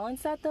to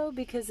balance that though,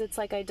 because it's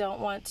like, I don't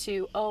want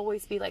to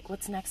always be like,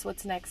 what's next? What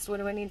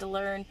do I need to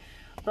learn?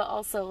 But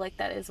also like,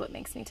 that is what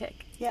makes me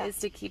tick, is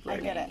to keep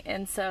learning. I get it.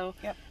 And so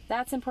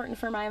that's important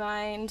for my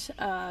mind.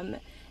 And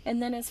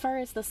then as far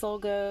as the soul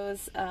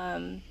goes,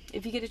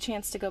 if you get a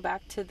chance to go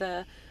back to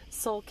the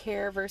soul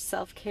care versus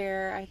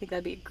self-care, I think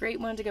that'd be a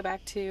great one to go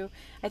back to.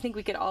 I think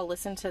we could all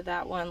listen to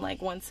that one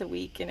like once a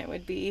week, and it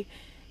would be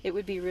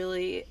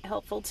really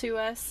helpful to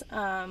us.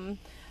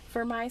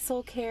 For my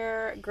soul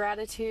care,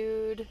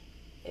 gratitude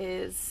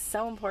is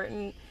so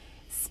important.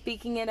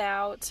 Speaking it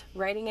out,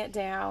 writing it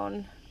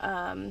down.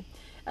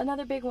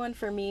 Another big one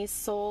for me,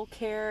 soul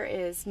care,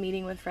 is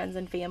meeting with friends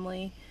and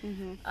family.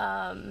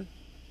 Mm-hmm.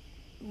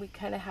 We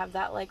kind of have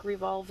that like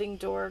revolving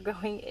door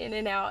going in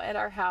and out at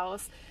our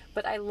house,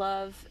 but I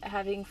love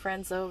having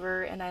friends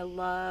over, and I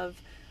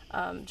love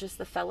just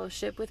the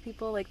fellowship with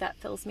people. Like, that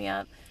fills me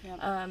up.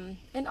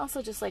 And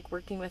also just like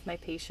working with my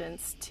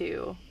patients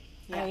too.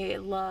 I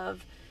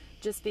love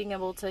just being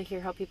able to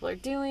hear how people are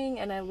doing,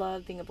 and I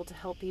love being able to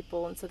help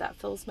people, and so that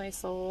fills my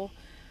soul.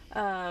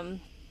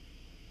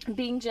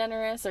 Being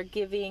generous or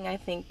giving, I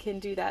think, can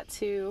do that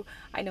too.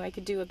 I know I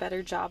could do a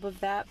better job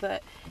of that,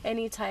 but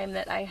anytime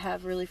that I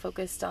have really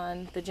focused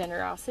on the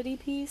generosity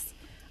piece,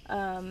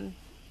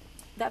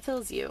 that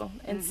fills you.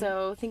 And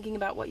so thinking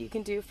about what you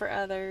can do for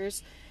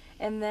others.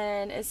 And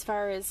then as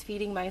far as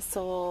feeding my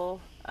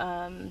soul,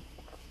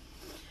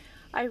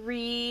 I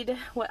read.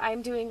 What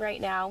I'm doing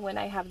right now when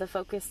I have the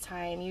focus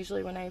time,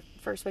 usually when I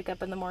first wake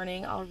up in the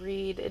morning, I'll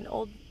read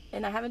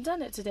and I haven't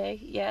done it today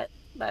yet,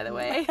 by the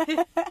way.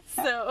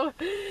 So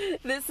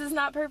this is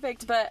not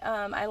perfect, but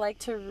I like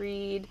to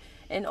read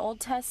an Old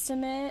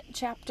Testament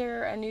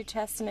chapter, a New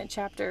Testament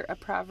chapter, a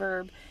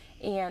proverb,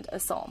 and a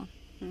psalm.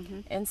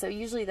 And so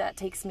usually that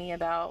takes me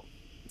about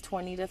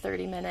 20 to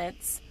 30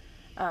 minutes,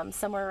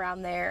 somewhere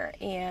around there.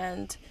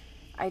 And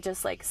I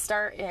just like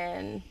start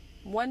in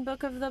one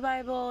book of the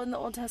Bible in the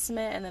Old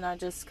Testament, and then I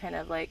just kind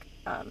of like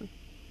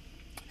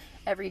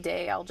every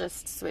day I'll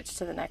just switch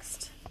to the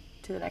next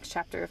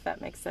chapter, if that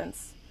makes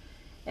sense.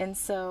 And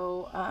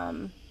so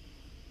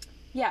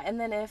and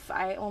then if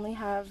I only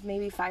have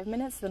maybe 5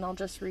 minutes, then I'll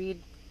just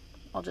read.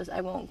 I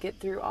won't get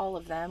through all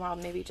of them. I'll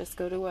maybe just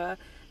go to a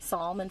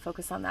psalm and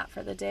focus on that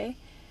for the day.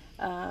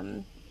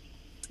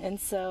 And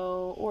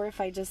so, or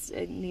if I just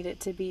need it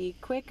to be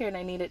quick and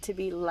I need it to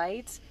be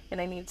light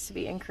and I need it to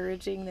be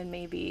encouraging, then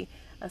maybe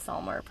a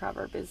psalm or a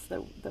proverb is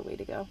the way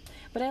to go.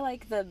 But I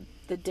like the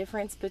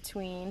difference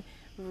between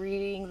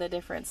reading the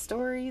different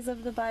stories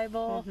of the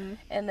Bible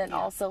and then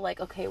also like,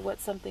 okay,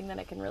 what's something that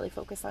I can really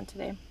focus on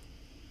today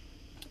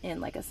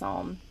in like a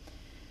psalm.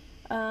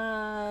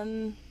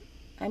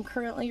 I'm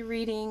currently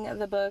reading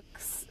the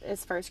books,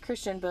 as far as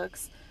Christian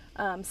books,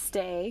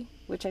 Stay,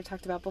 which I've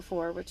talked about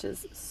before, which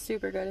is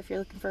super good if you're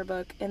looking for a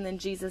book, and then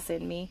Jesus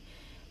in Me.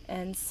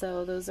 And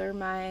so those are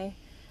my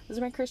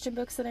Christian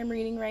books that I'm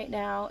reading right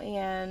now,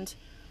 and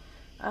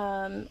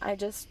I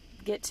just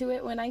get to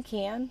it when I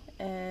can,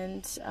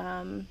 and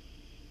I'm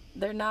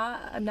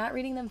not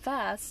reading them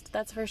fast,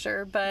 that's for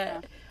sure,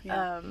 but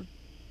I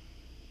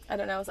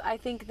don't know. So I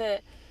think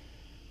that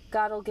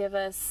God will give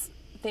us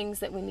things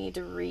that we need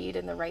to read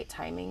in the right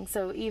timing.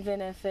 So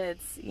even if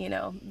it's,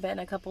 been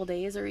a couple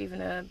days or even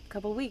a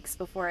couple weeks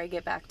before I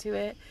get back to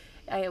it,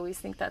 I always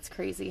think that's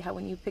crazy how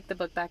when you pick the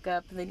book back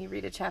up and then you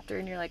read a chapter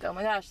and you're like, oh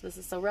my gosh, this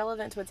is so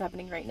relevant to what's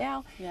happening right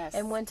now. Yes.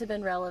 And wouldn't have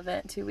been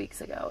relevant 2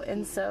 weeks ago.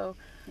 And so,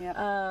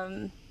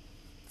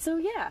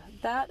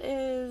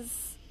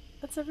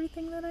 that's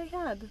everything that I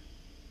had.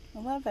 I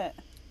love it.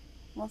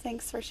 Well,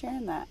 thanks for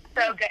sharing that.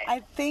 So good.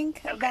 I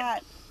think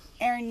that,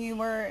 Erin, you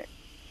were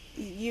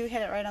you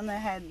hit it right on the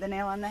head, the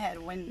nail on the head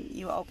when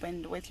you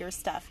opened with your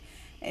stuff,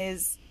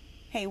 is,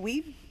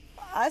 hey,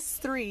 us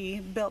three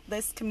built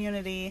this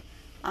community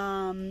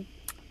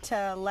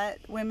to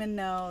let women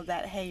know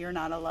that, hey, you're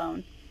not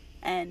alone,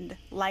 and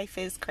life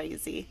is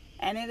crazy,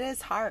 and it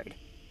is hard.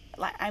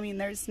 I mean,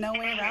 there's no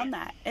way around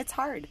that. It's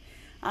hard.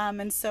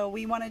 And so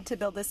we wanted to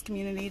build this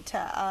community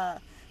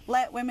to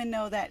let women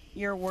know that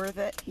you're worth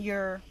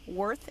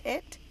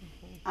it,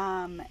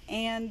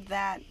 and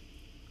that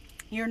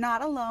you're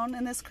not alone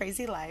in this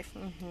crazy life,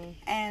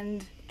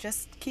 and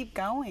just keep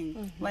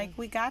going. Like,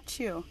 we got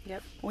you.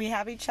 Yep. We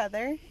have each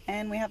other,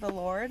 and we have the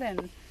Lord,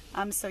 and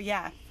so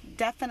yeah,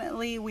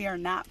 definitely we are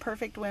not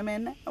perfect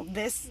women.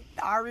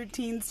 Our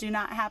routines do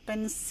not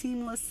happen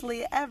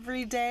seamlessly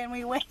every day, and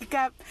we wake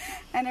up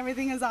and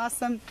everything is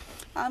awesome,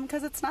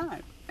 because it's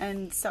not.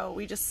 And so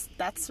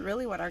that's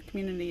really what our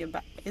community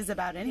is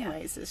about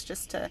anyways, is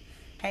just to,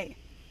 hey,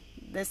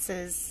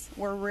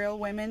 we're real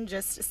women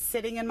just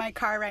sitting in my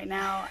car right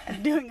now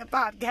doing a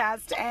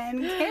podcast,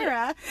 and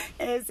Kara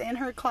is in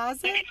her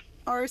closet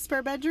or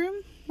spare bedroom.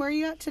 Where are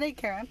you at today,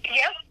 Kara?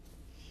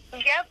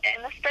 Yep,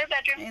 in the spare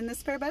bedroom. In the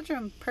spare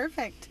bedroom.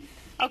 Perfect.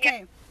 Okay.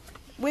 Yep.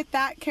 With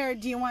that, Kara,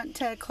 do you want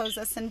to close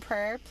us in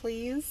prayer,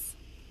 please?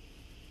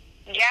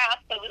 Yeah,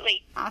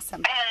 absolutely.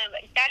 Awesome.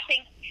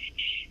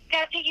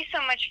 God, thank you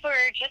so much for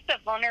just the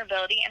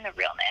vulnerability and the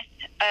realness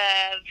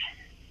of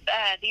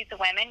these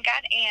women,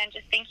 God, and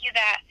just thank you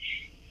that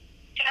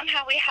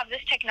somehow we have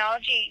this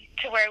technology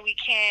to where we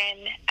can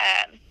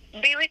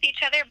be with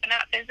each other but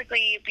not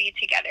physically be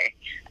together.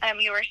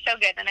 You are so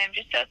good, and I'm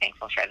just so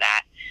thankful for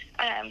that.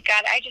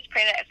 God, I just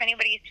pray that if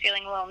anybody's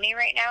feeling lonely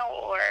right now,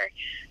 or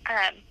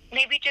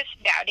maybe just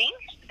doubting,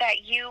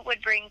 that you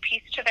would bring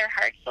peace to their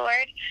hearts,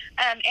 Lord,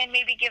 and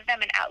maybe give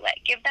them an outlet,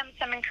 give them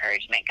some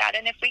encouragement, God.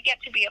 And if we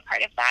get to be a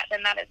part of that,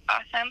 then that is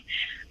awesome.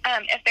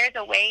 If there's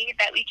a way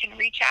that we can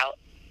reach out,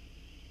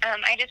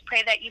 I just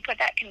pray that you put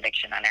that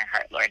conviction on our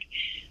heart, Lord.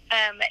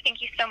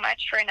 Thank you so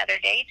much for another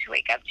day to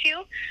wake up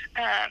to.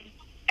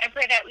 I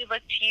pray that we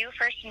look to you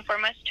first and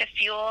foremost to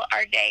fuel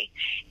our day,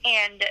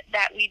 and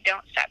that we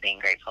don't stop being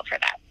grateful for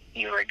that.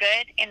 You are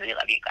good, and we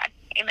love you, God.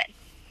 Amen.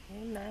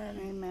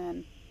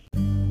 Amen.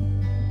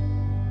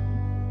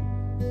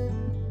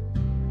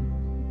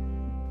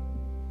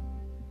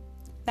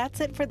 That's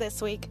it for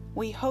this week.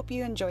 We hope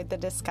you enjoyed the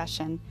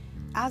discussion.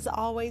 As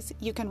always,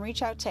 you can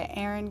reach out to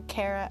Erin,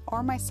 Kara,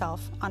 or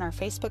myself on our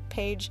Facebook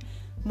page,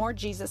 More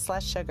Jesus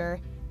Less Sugar,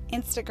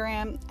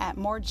 Instagram at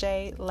More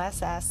J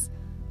Less S,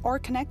 or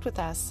connect with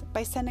us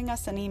by sending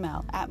us an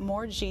email at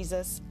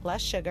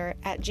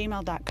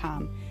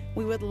morejesuslesssugar@gmail.com.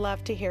 We would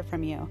love to hear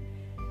from you.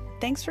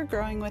 Thanks for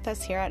growing with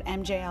us here at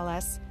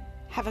MJLS.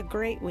 Have a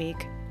great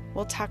week.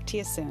 We'll talk to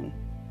you soon.